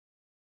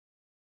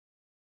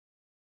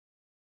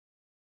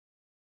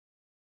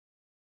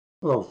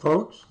Hello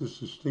folks,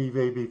 this is Steve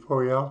A.B.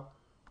 Foyel.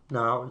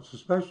 Now, it's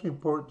especially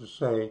important to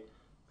say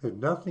that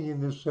nothing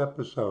in this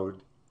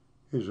episode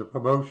is a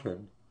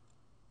promotion,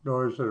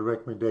 nor is it a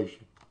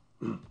recommendation.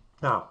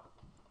 Now,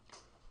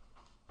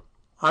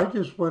 I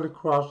just went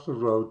across the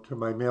road to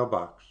my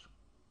mailbox.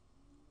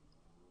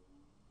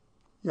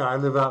 Yeah, I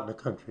live out in the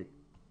country.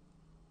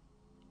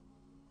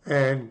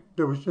 And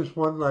there was just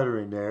one letter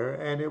in there,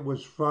 and it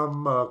was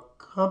from a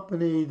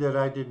company that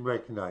I didn't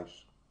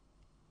recognize.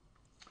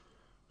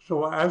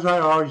 So as I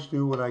always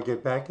do when I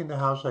get back in the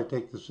house, I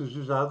take the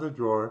scissors out of the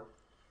drawer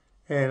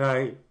and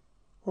I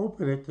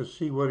open it to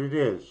see what it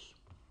is.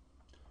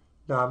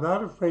 Now, I'm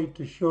not afraid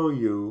to show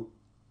you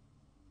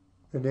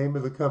the name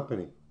of the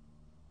company.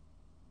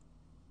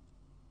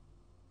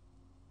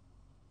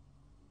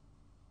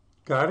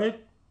 Got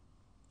it?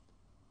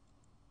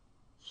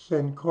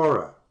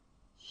 Cencora.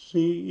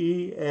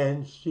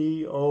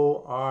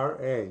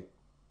 Cencora.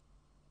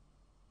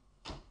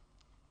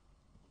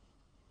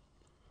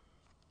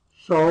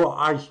 So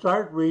I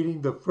start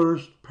reading the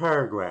first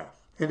paragraph,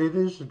 and it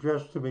is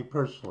addressed to me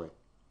personally.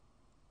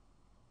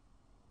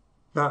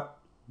 Not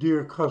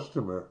dear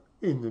customer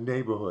in the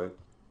neighborhood.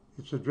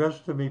 It's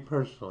addressed to me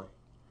personally.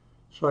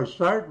 So I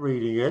start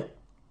reading it,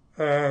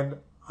 and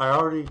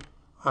I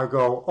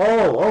go,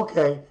 oh,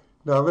 okay,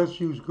 now let's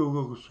use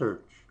Google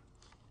search.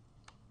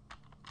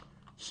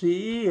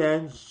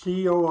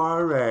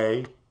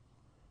 Cencora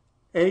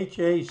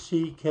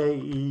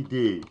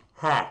HACKED,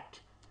 hacked.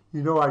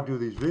 You know I do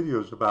these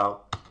videos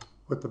about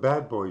what the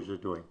bad boys are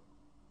doing.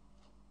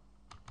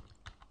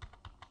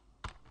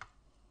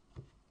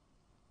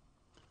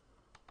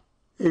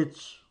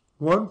 It's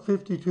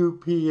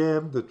 1:52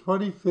 p.m. the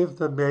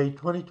 25th of May,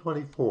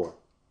 2024.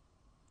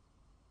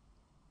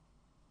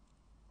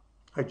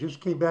 I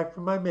just came back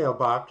from my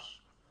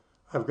mailbox.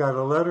 I've got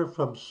a letter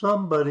from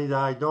somebody that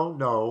I don't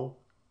know.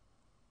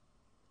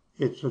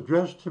 It's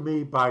addressed to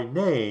me by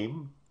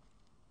name.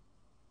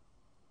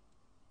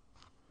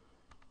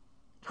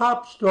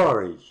 Top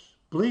stories.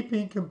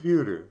 Bleeping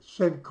computer.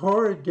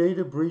 Cencora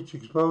data breach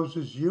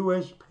exposes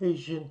U.S.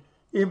 patient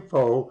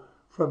info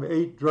from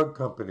 8 drug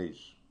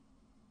companies.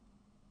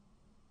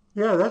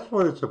 Yeah, that's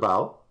what it's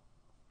about.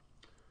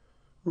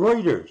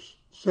 Reuters.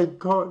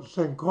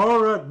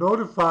 Cencora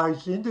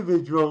notifies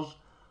individuals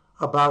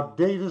about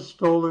data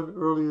stolen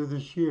earlier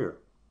this year.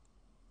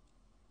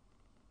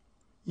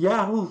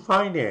 Yahoo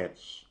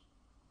Finance.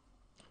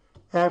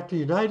 After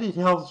United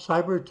Health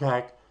cyber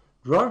attack,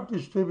 drug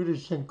distributor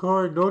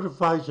Cencora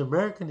notifies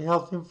American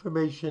Health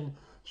information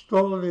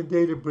stolen in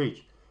data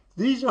breach.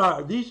 These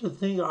are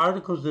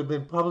articles that have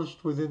been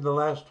published within the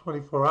last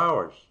 24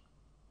 hours.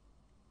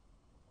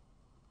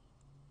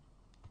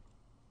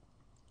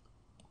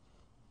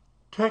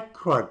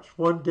 TechCrunch,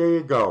 1 day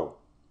ago.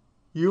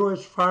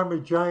 U.S.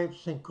 pharma giant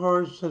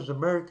Cencora says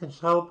Americans'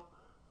 health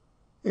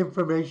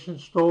information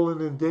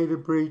stolen in data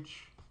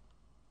breach.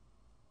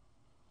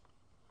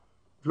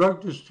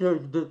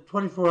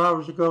 24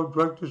 hours ago,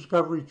 drug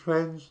discovery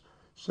trends.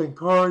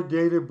 Cencora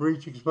data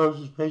breach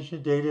exposes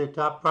patient data at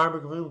top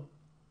pharma company.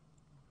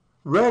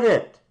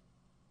 Reddit.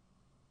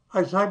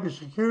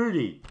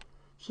 Cybersecurity.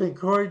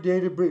 Cencora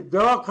data breach. They're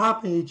all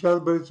copying each other,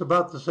 but it's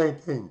about the same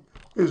thing,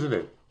 isn't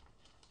it?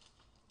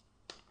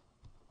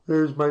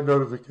 There's my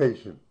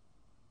notification.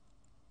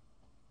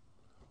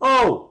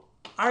 Oh,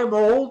 I'm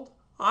old.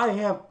 I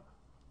have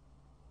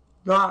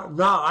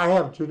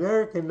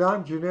generic and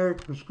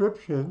non-generic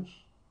prescriptions.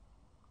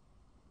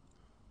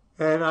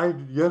 And I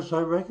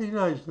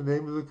recognize the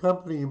name of the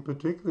company in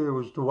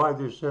particular as to why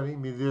they're sending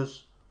me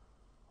this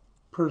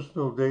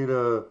personal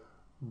data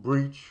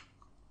breach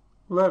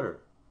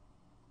letter.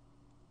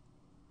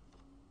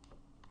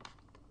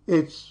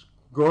 It's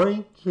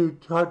going to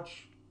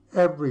touch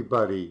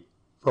everybody,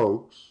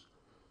 folks.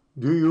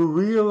 Do you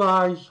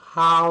realize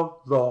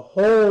how the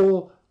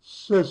whole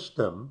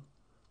system,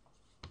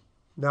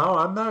 now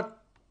I'm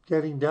not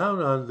getting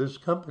down on this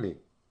company.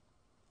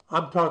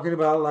 I'm talking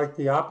about like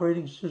the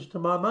operating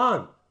system I'm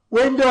on.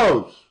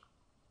 Windows.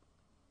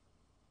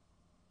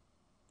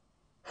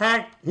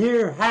 Hack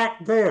here,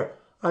 hack there.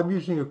 I'm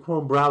using a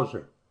Chrome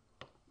browser.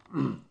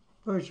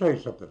 Let me show you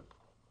something.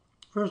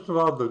 First of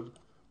all, the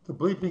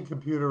bleeping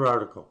computer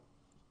article.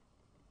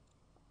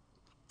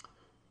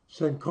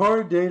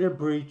 Cencora data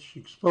breach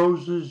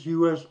exposes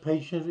U.S.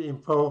 patient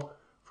info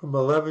from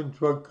 11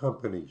 drug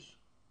companies.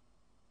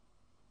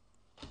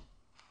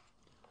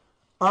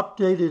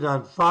 Updated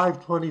on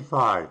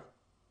 5/25.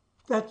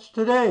 That's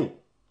today.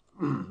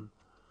 To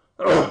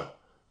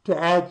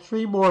add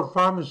 3 more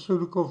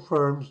pharmaceutical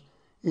firms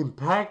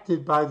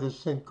impacted by the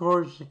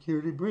Cencora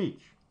security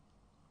breach.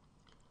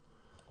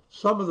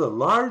 Some of the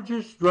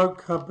largest drug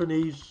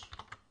companies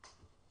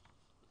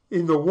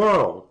in the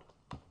world,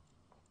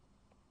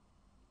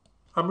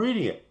 I'm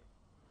reading it.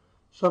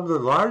 Some of the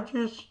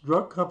largest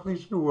drug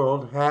companies in the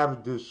world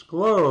have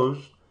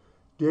disclosed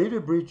data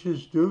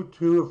breaches due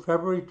to a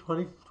February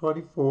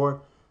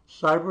 2024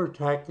 cyber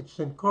attack at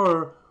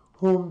Cencora,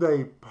 whom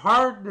they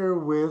partner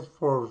with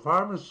for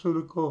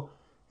pharmaceutical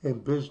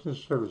and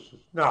business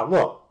services. Now,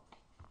 look.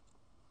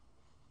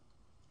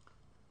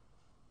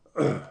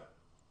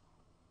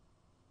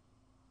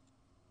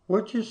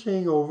 What you're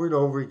seeing over and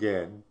over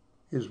again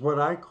is what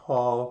I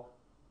call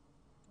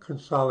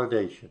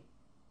consolidation.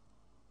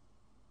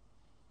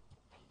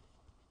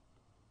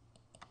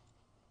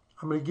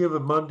 I'm going to give a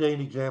mundane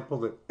example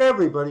that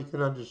everybody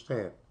can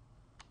understand.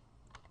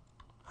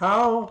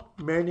 How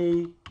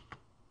many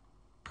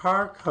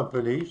car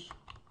companies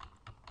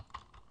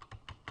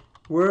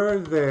were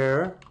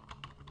there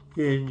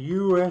in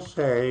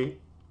USA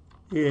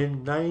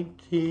in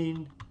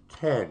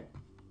 1910?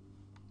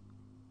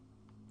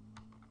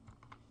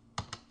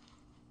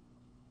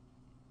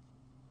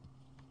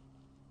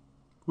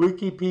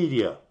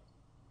 Wikipedia.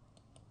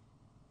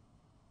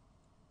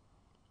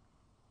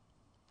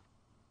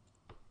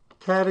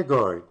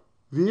 Category: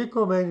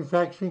 vehicle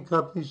manufacturing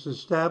companies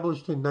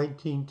established in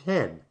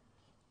 1910.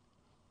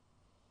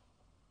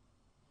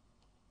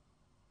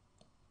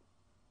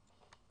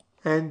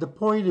 And the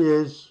point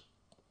is,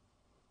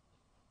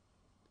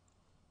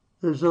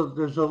 there's a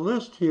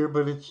list here,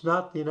 but it's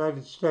not the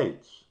United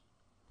States.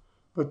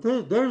 But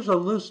there's a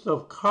list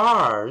of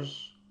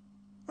cars: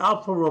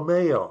 Alfa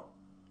Romeo,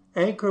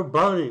 Anchor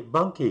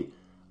Bunkie,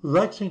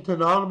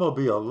 Lexington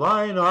Automobile,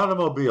 Lion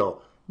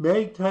Automobile,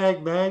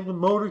 Maytag Magnum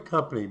Motor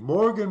Company,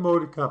 Morgan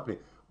Motor Company,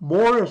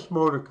 Morris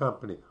Motor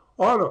Company,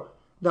 Auto.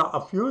 Now,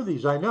 a few of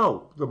these I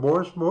know. The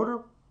Morris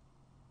Motor,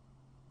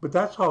 but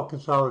that's all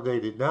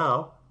consolidated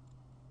now.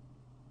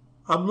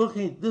 I'm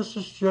looking, this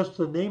is just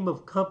the name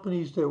of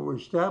companies that were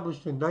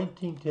established in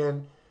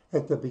 1910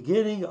 at the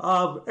beginning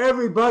of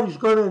everybody's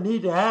going to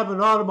need to have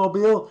an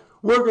automobile.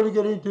 We're going to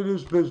get into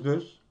this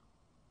business.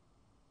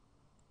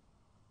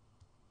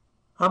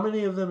 How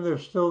many of them are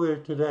still there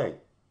today?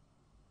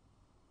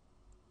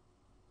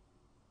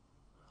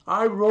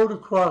 I rode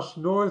across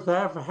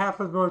half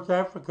of North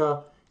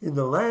Africa in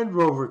the Land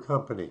Rover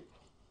Company,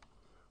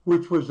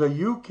 which was a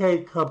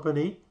UK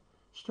company,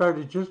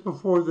 started just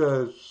before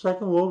the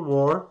Second World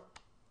War,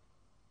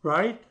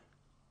 right?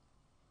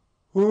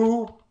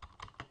 Who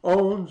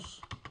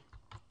owns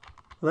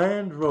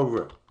Land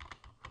Rover?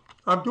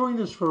 I'm doing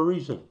this for a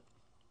reason.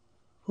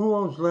 Who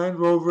owns Land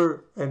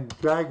Rover and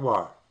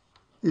Jaguar?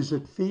 Is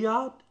it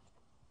Fiat?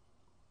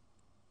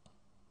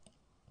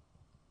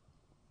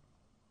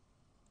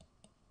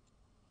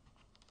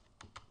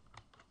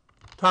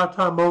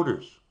 Tata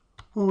Motors.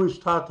 Who is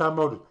Tata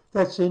Motors?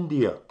 That's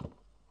India.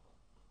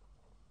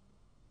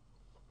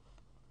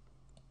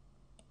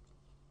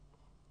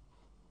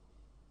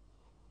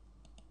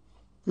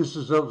 This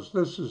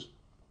is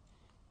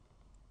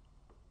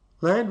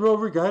Land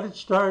Rover got its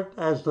start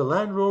as the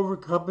Land Rover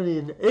Company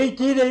in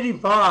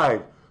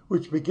 1885,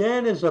 which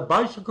began as a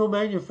bicycle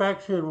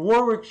manufacturer in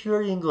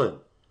Warwickshire, England.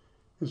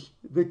 This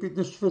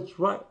fits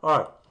right. All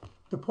right.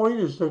 The point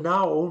is they're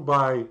now owned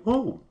by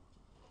whom?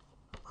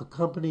 A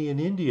company in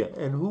India.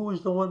 And who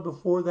was the one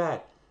before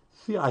that?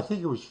 I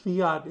think it was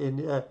Fiat.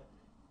 And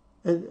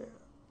it's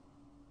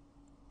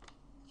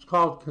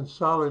called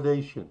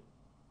consolidation.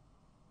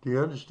 Do you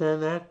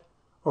understand that?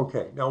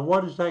 Okay. Now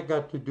what has that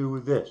got to do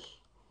with this?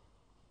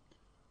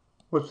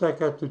 What's that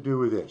got to do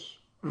with this?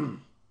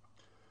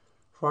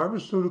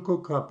 Pharmaceutical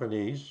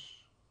companies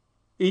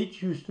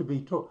each used to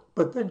be told,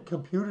 but then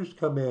computers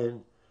come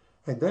in,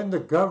 and then the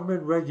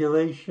government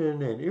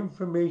regulation and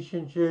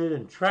information shit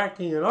and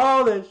tracking and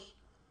all this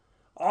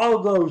all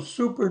goes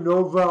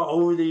supernova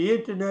over the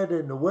internet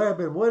and the web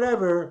and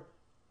whatever,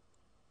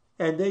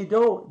 and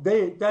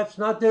that's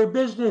not their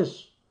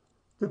business.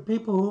 The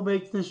people who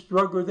make this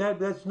drug or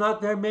that's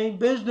not their main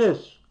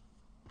business.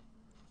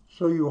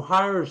 So you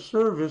hire a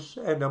service,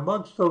 and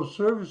amongst those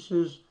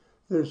services,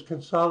 there's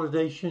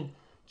consolidation,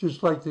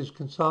 just like there's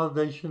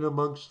consolidation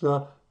amongst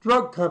the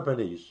drug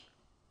companies.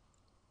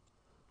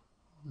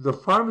 The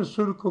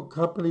pharmaceutical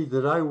company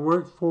that I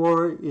worked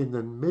for in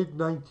the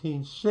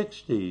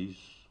mid-1960s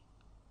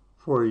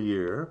for a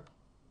year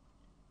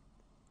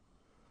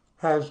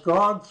has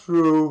gone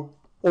through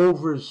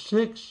over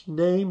 6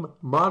 name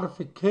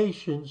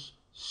modifications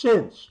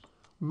since,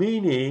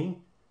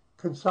 meaning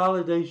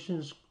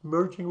consolidations,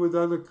 merging with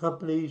other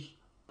companies.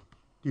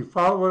 Do you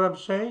follow what I'm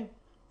saying?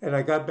 And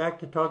I got back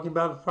to talking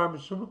about a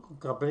pharmaceutical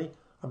company,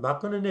 I'm not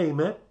going to name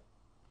it,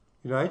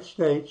 United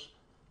States,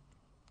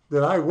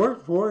 that I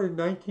worked for in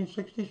the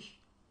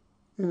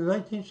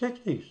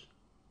 1960s.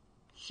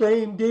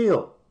 Same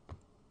deal.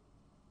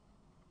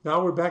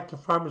 Now we're back to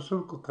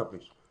pharmaceutical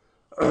companies.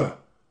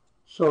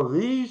 So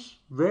these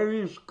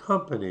various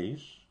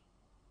companies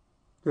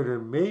that are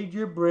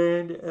major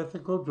brand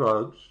ethical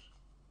drugs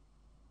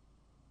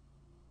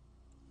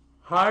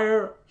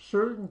hire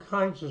certain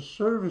kinds of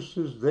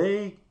services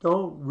they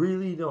don't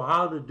really know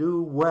how to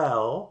do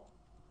well,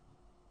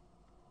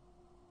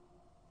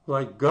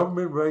 like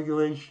government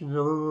regulation,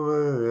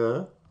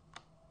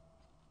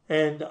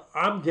 and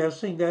I'm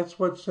guessing that's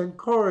what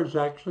Cencora is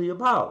actually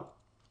about.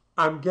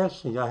 I'm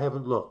guessing, I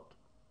haven't looked.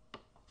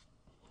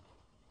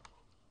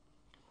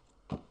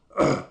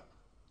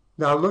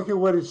 Now look at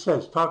what it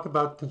says. Talk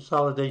about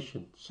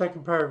consolidation.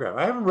 Second paragraph.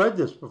 I haven't read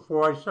this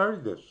before I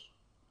started this.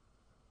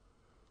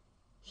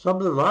 Some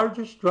of the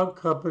largest drug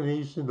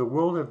companies in the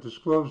world have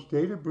disclosed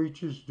data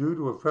breaches due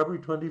to a February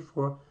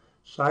 24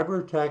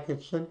 cyber attack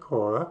at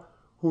Cencora,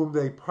 whom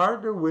they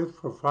partner with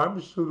for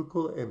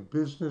pharmaceutical and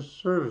business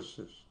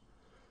services.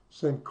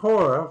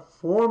 Cencora,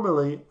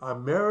 formerly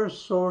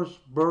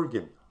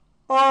AmerisourceBergen,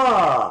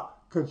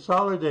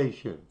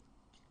 consolidation,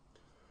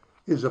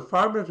 is a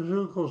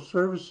pharmaceutical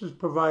services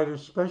provider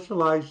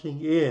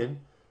specializing in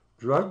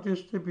drug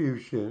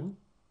distribution.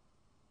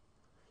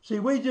 See,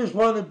 we just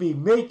want to be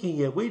making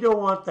it. We don't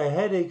want the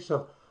headaches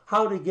of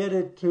how to get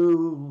it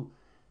to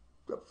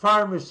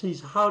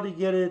pharmacies, how to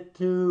get it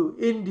to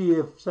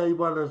India, if they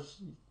want a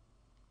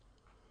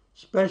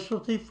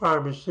specialty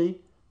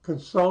pharmacy,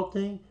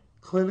 consulting,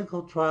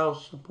 clinical trial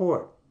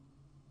support.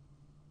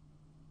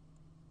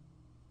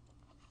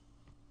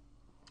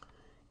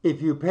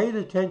 If you paid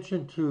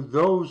attention to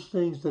those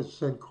things that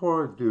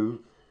Cencora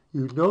do,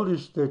 you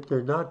notice that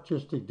they're not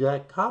just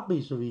exact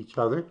copies of each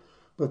other,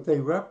 but they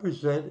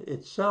represent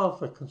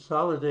itself a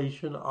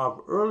consolidation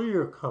of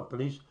earlier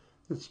companies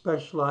that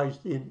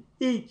specialized in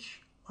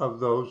each of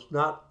those,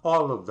 not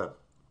all of them.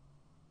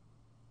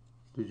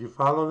 Did you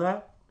follow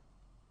that?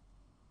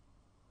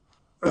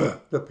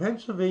 The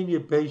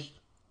Pennsylvania-based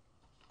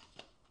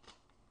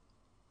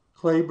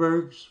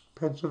Clayburgh's,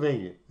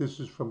 Pennsylvania. This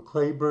is from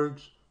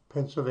Clayburgh's,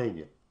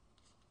 Pennsylvania.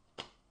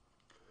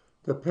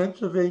 The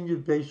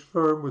Pennsylvania-based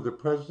firm with a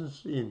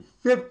presence in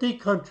 50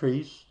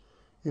 countries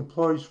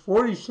employs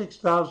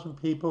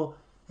 46,000 people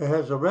and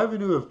has a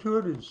revenue of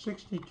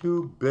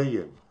 $262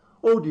 billion.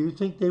 Oh, do you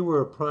think they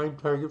were a prime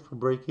target for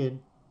break-in?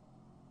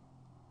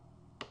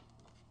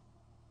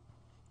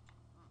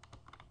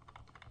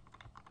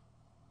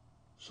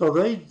 So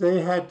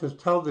they had to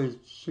tell the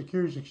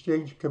Securities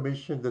Exchange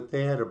Commission that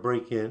they had a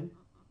break-in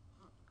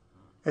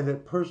and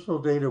that personal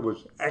data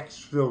was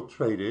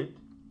exfiltrated.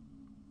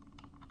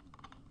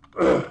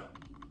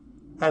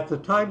 At the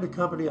time, the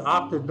company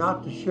opted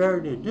not to share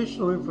any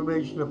additional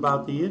information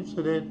about the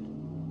incident.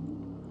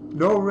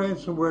 No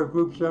ransomware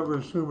groups ever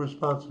assume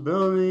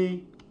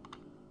responsibility.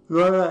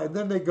 And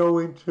then they go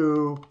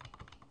into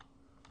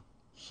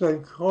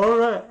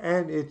Cencora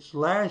and its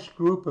Lash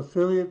Group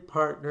affiliate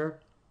partner.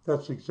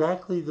 That's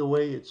exactly the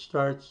way it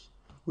starts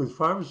with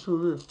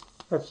pharmaceuticals.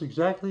 That's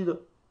exactly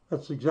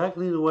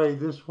the way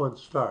this one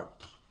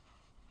starts.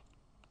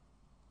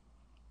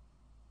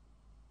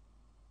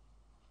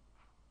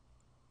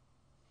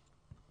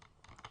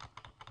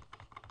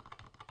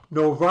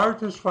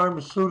 Novartis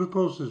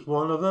Pharmaceuticals is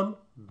one of them.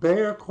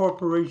 Bayer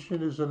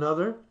Corporation is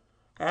another.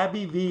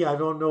 AbbVie, I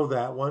don't know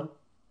that one.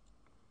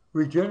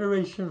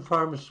 Regeneration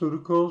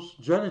Pharmaceuticals.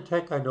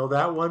 Genentech, I know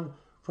that one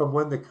from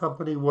when the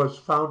company was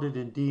founded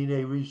in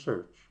DNA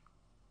research.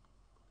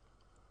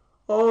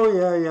 Oh,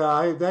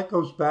 yeah, that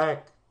goes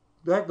back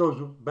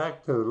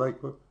to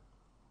like the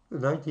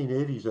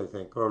 1980s, I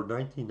think, or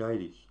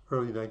 1990s,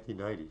 early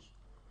 1990s.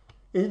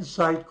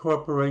 Insight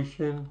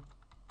Corporation,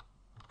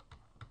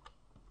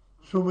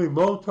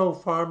 Sumitomo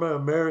Pharma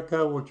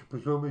America, which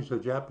presumably is a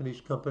Japanese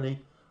company,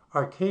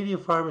 Arcadia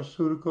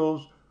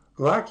Pharmaceuticals,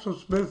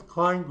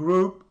 GlaxoSmithKline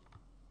Group.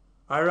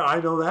 I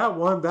know that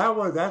one.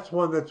 That's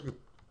one that's.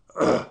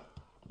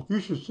 You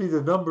should see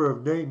the number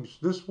of names.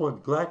 This one,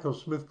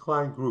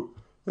 GlaxoSmithKline Group.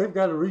 They've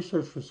got a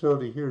research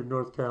facility here in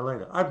North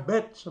Carolina. I've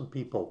met some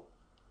people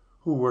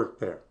who work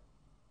there.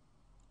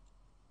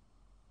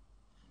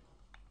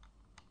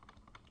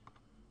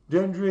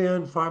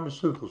 Gendron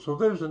Pharmaceuticals. So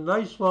there's a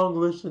nice long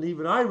list, and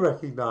even I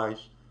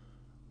recognize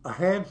a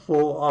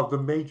handful of the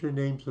major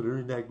names that are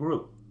in that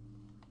group.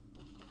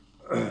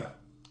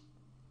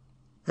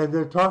 And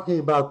they're talking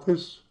about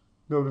this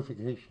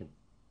notification.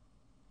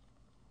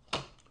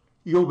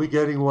 You'll be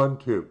getting one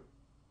too.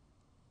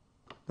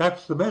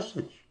 That's the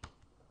message.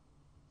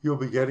 You'll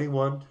be getting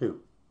one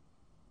too.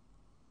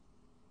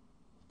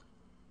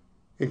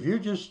 If you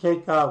just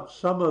take out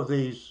some of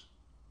these,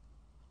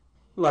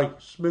 like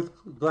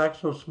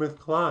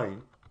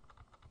GlaxoSmithKline,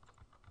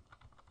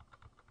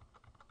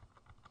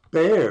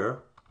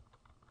 Bayer,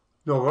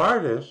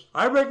 Novartis,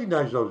 I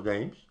recognize those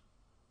names.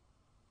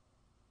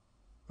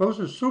 Those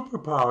are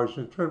superpowers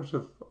in terms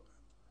of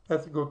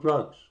ethical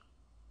drugs.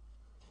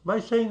 Am I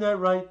saying that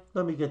right?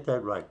 Let me get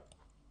that right.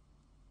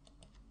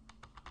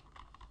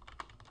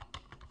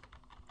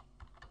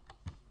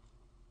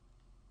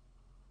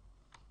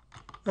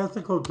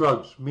 Ethical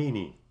drugs,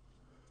 meaning.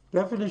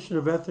 Definition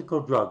of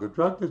ethical drug. A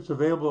drug that's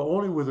available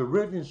only with a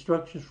written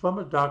instructions from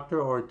a doctor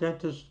or a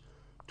dentist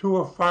to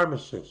a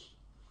pharmacist.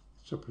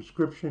 It's a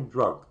prescription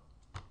drug.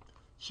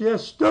 See, I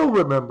still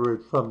remember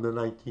it from the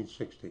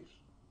 1960s.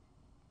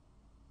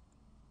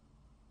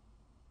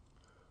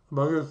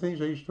 Among other things,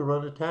 I used to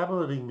run a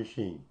tableting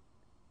machine.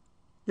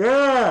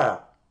 Yeah!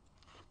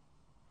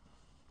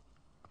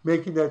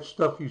 Making that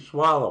stuff you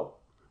swallow.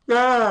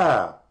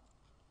 Yeah!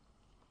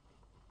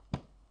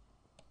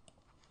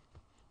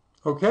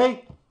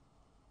 Okay?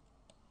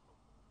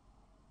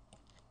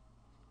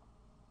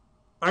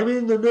 I'm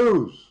in the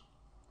news.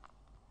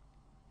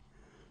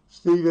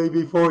 Steve A.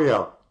 before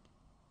you.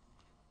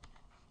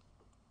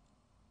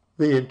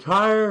 The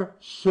entire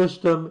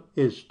system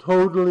is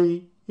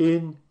totally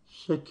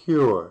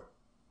insecure.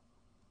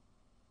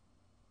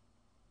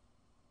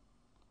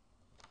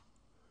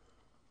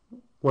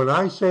 When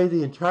I say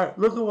the entire,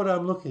 look at what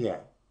I'm looking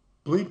at.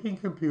 Bleeping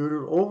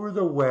computer, over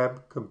the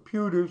web,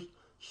 computers,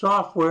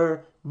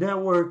 software,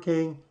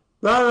 networking,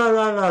 la la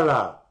la la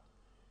la.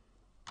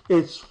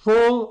 It's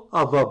full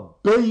of a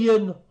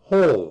billion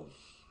holes.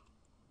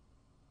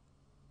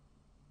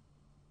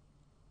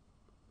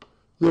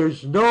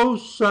 There's no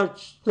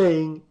such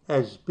thing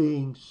as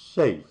being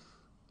safe.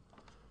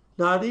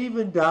 Not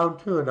even down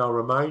to, and I'll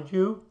remind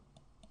you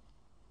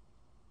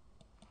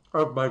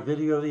of my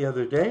video the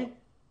other day,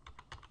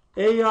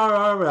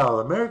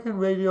 ARRL, American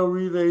Radio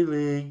Relay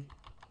League,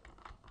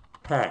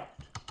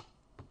 hacked.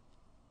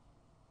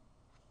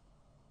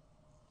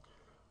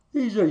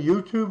 These are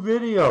YouTube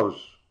videos.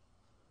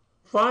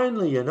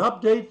 Finally, an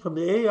update from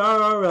the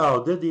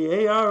ARRL. Did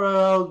the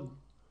our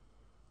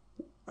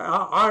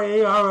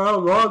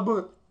ARRL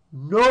logbook?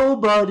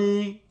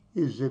 Nobody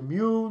is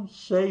immune,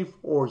 safe,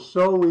 or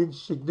so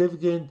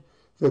insignificant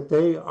that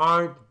they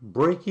aren't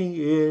breaking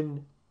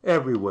in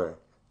everywhere.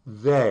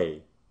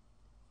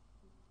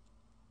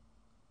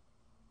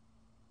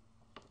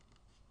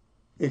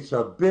 It's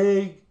a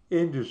big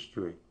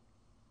industry.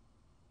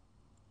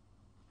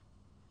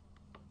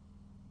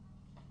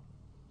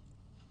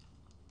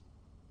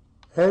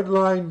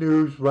 Headline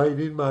news right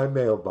in my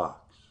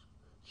mailbox.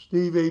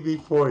 Steve A.B.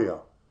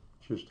 Foyo,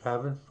 just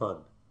having fun,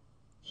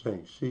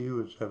 saying see you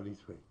in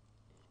 73.